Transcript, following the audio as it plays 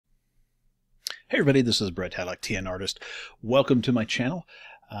Hey everybody, this is Brett Haddock, TN Artist. Welcome to my channel.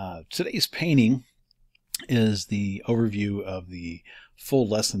 Today's painting is the overview of the full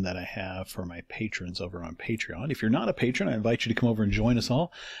lesson that I have for my patrons over on Patreon. If you're not a patron, I invite you to come over and join us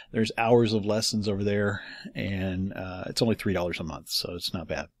all. There's hours of lessons over there, and it's only $3 a month, so it's not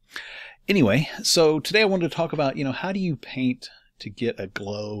bad. Anyway, so today I wanted to talk about, how do you paint to get a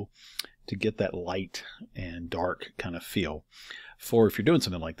glow, to get that light and dark kind of feel. For if you're doing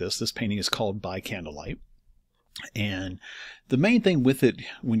something like this painting is called By Candlelight. And the main thing with it,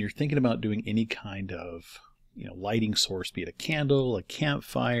 when you're thinking about doing any kind of lighting source, be it a candle, a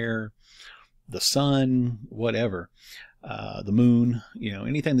campfire, the sun, whatever, the moon,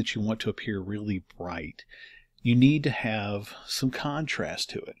 anything that you want to appear really bright, you need to have some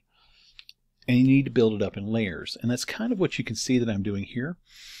contrast to it. And you need to build it up in layers. And that's kind of what you can see that I'm doing here,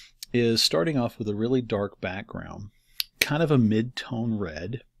 is starting off with a really dark background, kind of a mid-tone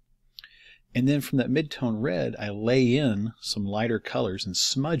red, and then from that mid-tone red I lay in some lighter colors and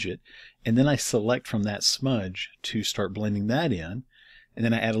smudge it, and then I select from that smudge to start blending that in, and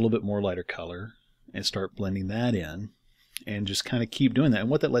then I add a little bit more lighter color and start blending that in, and just kind of keep doing that. And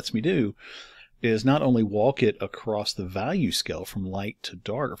what that lets me do is not only walk it across the value scale from light to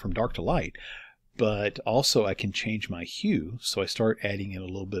dark, or from dark to light, but also I can change my hue. So I start adding in a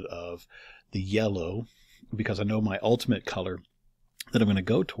little bit of the yellow, because I know my ultimate color that I'm going to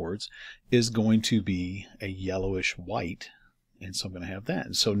go towards is going to be a yellowish white, and so I'm going to have that.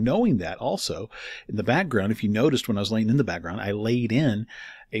 And so knowing that, also in the background, if you noticed when I was laying in the background, I laid in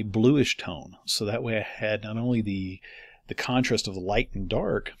a bluish tone, so that way I had not only the contrast of the light and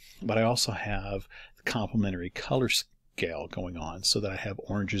dark, but I also have the complementary color scale going on, so that I have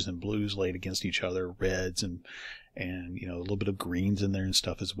oranges and blues laid against each other, reds and a little bit of greens in there and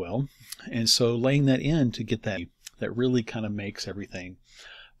stuff as well. And so laying that in to get that really kind of makes everything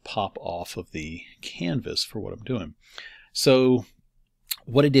pop off of the canvas for what I'm doing. So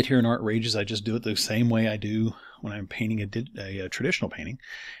what I did here in ArtRage is I just do it the same way I do when I'm painting a traditional painting,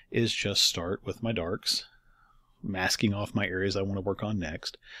 is just start with my darks, masking off my areas I want to work on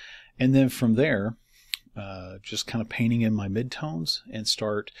next, and then from there just kind of painting in my midtones and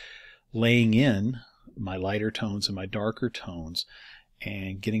start laying in my lighter tones and my darker tones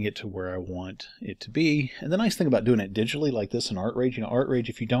and getting it to where I want it to be. And the nice thing about doing it digitally like this in ArtRage, ArtRage,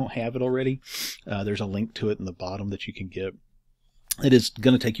 if you don't have it already, there's a link to it in the bottom that you can get. It is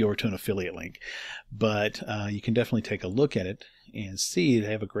going to take you over to an affiliate link, but you can definitely take a look at it and see.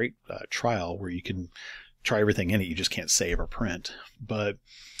 They have a great trial where you can try everything in it. You just can't save or print. But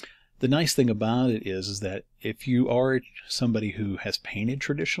the nice thing about it is that if you are somebody who has painted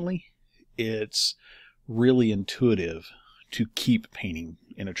traditionally, it's really intuitive to keep painting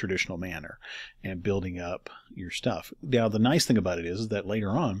in a traditional manner and building up your stuff. Now, the nice thing about it is that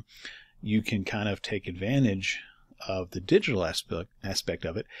later on you can kind of take advantage of the digital aspect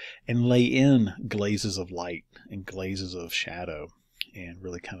of it and lay in glazes of light and glazes of shadow and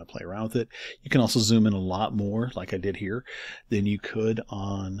really kind of play around with it. You can also zoom in a lot more, like I did here, than you could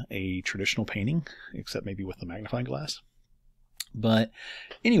on a traditional painting, except maybe with the magnifying glass. But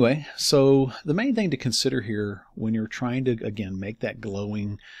anyway, so the main thing to consider here when you're trying to, again, make that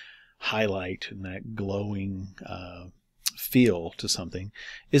glowing highlight and that glowing feel to something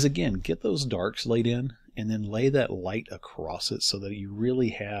is, again, get those darks laid in and then lay that light across it so that you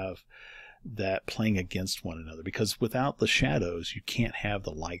really have that playing against one another, because without the shadows you can't have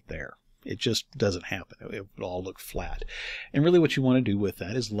the light there. It just doesn't happen. It would all look flat. And really what you want to do with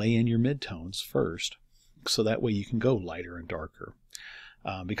that is lay in your midtones first, so that way you can go lighter and darker.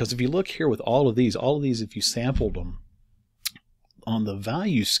 Because if you look here with all of these, if you sampled them on the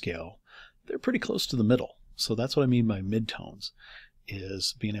value scale, they're pretty close to the middle. So that's what I mean by midtones,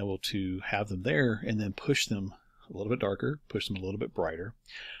 is being able to have them there and then push them a little bit darker, push them a little bit brighter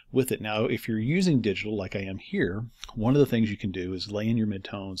with it. Now, if you're using digital like I am here, one of the things you can do is lay in your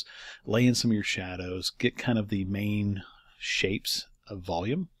midtones, lay in some of your shadows, get kind of the main shapes of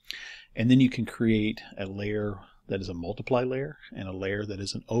volume, and then you can create a layer that is a multiply layer and a layer that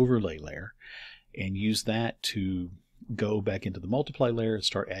is an overlay layer, and use that to go back into the multiply layer and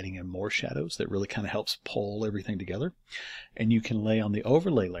start adding in more shadows. That really kind of helps pull everything together. And you can lay on the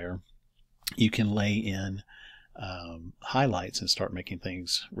overlay layer, you can lay in highlights and start making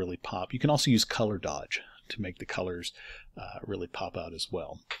things really pop. You can also use color dodge to make the colors really pop out as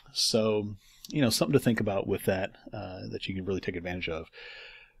well. So, something to think about with that, that you can really take advantage of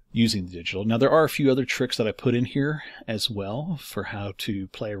using the digital. Now, there are a few other tricks that I put in here as well for how to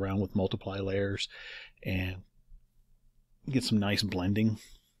play around with multiply layers and get some nice blending.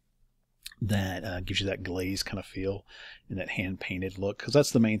 that gives you that glazed kind of feel and that hand-painted look, because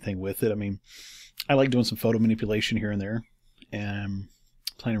that's the main thing with it. I mean, I like doing some photo manipulation here and there and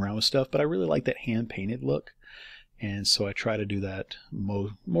playing around with stuff, but I really like that hand-painted look, and so I try to do that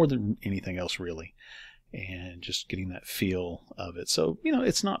more than anything else, really, and just getting that feel of it. So, you know,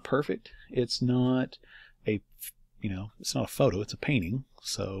 it's not perfect. It's not a, you know, it's not a photo, it's a painting.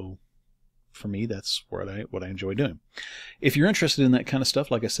 So for me, that's what I enjoy doing. If you're interested in that kind of stuff,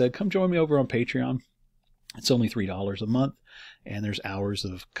 like I said, come join me over on Patreon. It's only $3 a month, and there's hours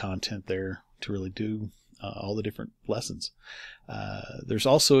of content there to really do all the different lessons. There's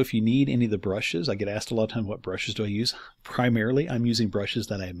also, if you need any of the brushes, I get asked a lot of times, what brushes do I use? Primarily, I'm using brushes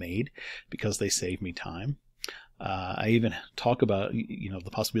that I made because they save me time. I even talk about, you know,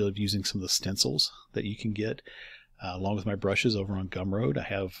 the possibility of using some of the stencils that you can get along with my brushes over on Gumroad. I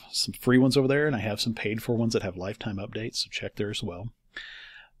have some free ones over there, and I have some paid for ones that have lifetime updates, so check there as well.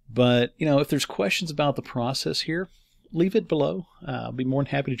 But, you know, if there's questions about the process here, leave it below. I'll be more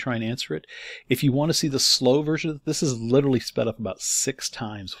than happy to try and answer it. If you want to see the slow version, this is literally sped up about 6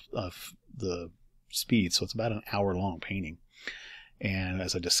 times of the speed, so it's about an hour-long painting. And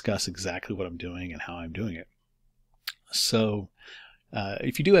as I discuss exactly what I'm doing and how I'm doing it. So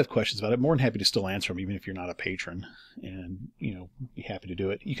if you do have questions about it, more than happy to still answer them, even if you're not a patron, and, you know, be happy to do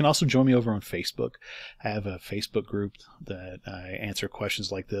it. You can also join me over on Facebook. I have a Facebook group that I answer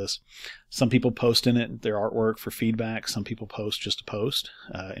questions like this. Some people post in it their artwork for feedback. Some people post just to post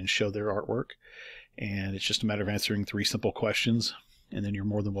and show their artwork. And it's just a matter of answering 3 simple questions, and then you're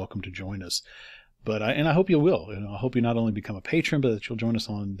more than welcome to join us. But I hope you will. You know, I hope you not only become a patron, but that you'll join us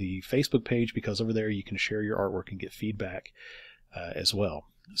on the Facebook page, because over there you can share your artwork and get feedback as well.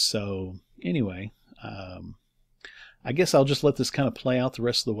 So anyway, I guess I'll just let this kind of play out the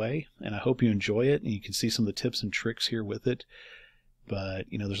rest of the way, and I hope you enjoy it, and you can see some of the tips and tricks here with it. But,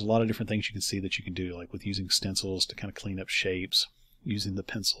 you know, there's a lot of different things you can see that you can do, like with using stencils to kind of clean up shapes, using the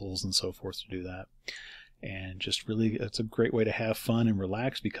pencils and so forth to do that. And just really, it's a great way to have fun and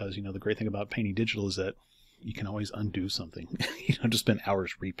relax, because, you know, the great thing about painting digital is that you can always undo something. You don't just spend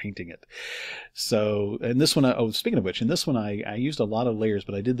hours repainting it. So, and this one, oh, speaking of which, in this one I used a lot of layers,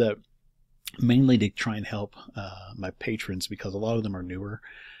 but I did that mainly to try and help my patrons, because a lot of them are newer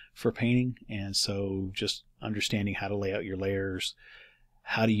for painting. And so just understanding how to lay out your layers,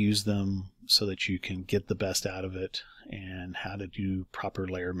 how to use them so that you can get the best out of it, and how to do proper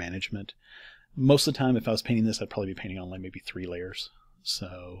layer management. Most of the time, if I was painting this, I'd probably be painting on like maybe 3 layers.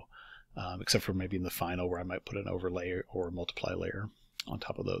 So, except for maybe in the final where I might put an overlay or a multiply layer on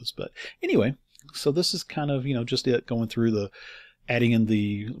top of those. But anyway, so this is kind of, you know, just it going through the, adding in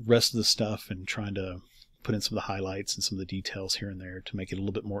the rest of the stuff and trying to put in some of the highlights and some of the details here and there to make it a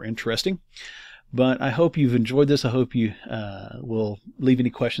little bit more interesting. But I hope you've enjoyed this. I hope you will leave any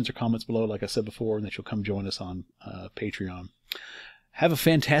questions or comments below, like I said before, and that you'll come join us on Patreon. Have a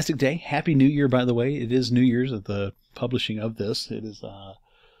fantastic day. Happy New Year, by the way. It is New Year's at the publishing of this. It is the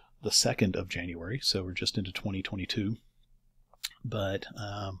 2nd of January, so we're just into 2022. But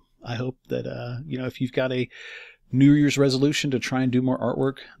I hope that, you know, if you've got a New Year's resolution to try and do more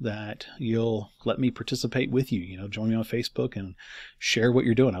artwork, that you'll let me participate with you. You know, join me on Facebook and share what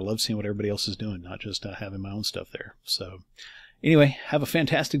you're doing. I love seeing what everybody else is doing, not just having my own stuff there. So anyway, have a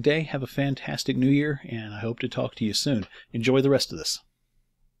fantastic day. Have a fantastic New Year, and I hope to talk to you soon. Enjoy the rest of this.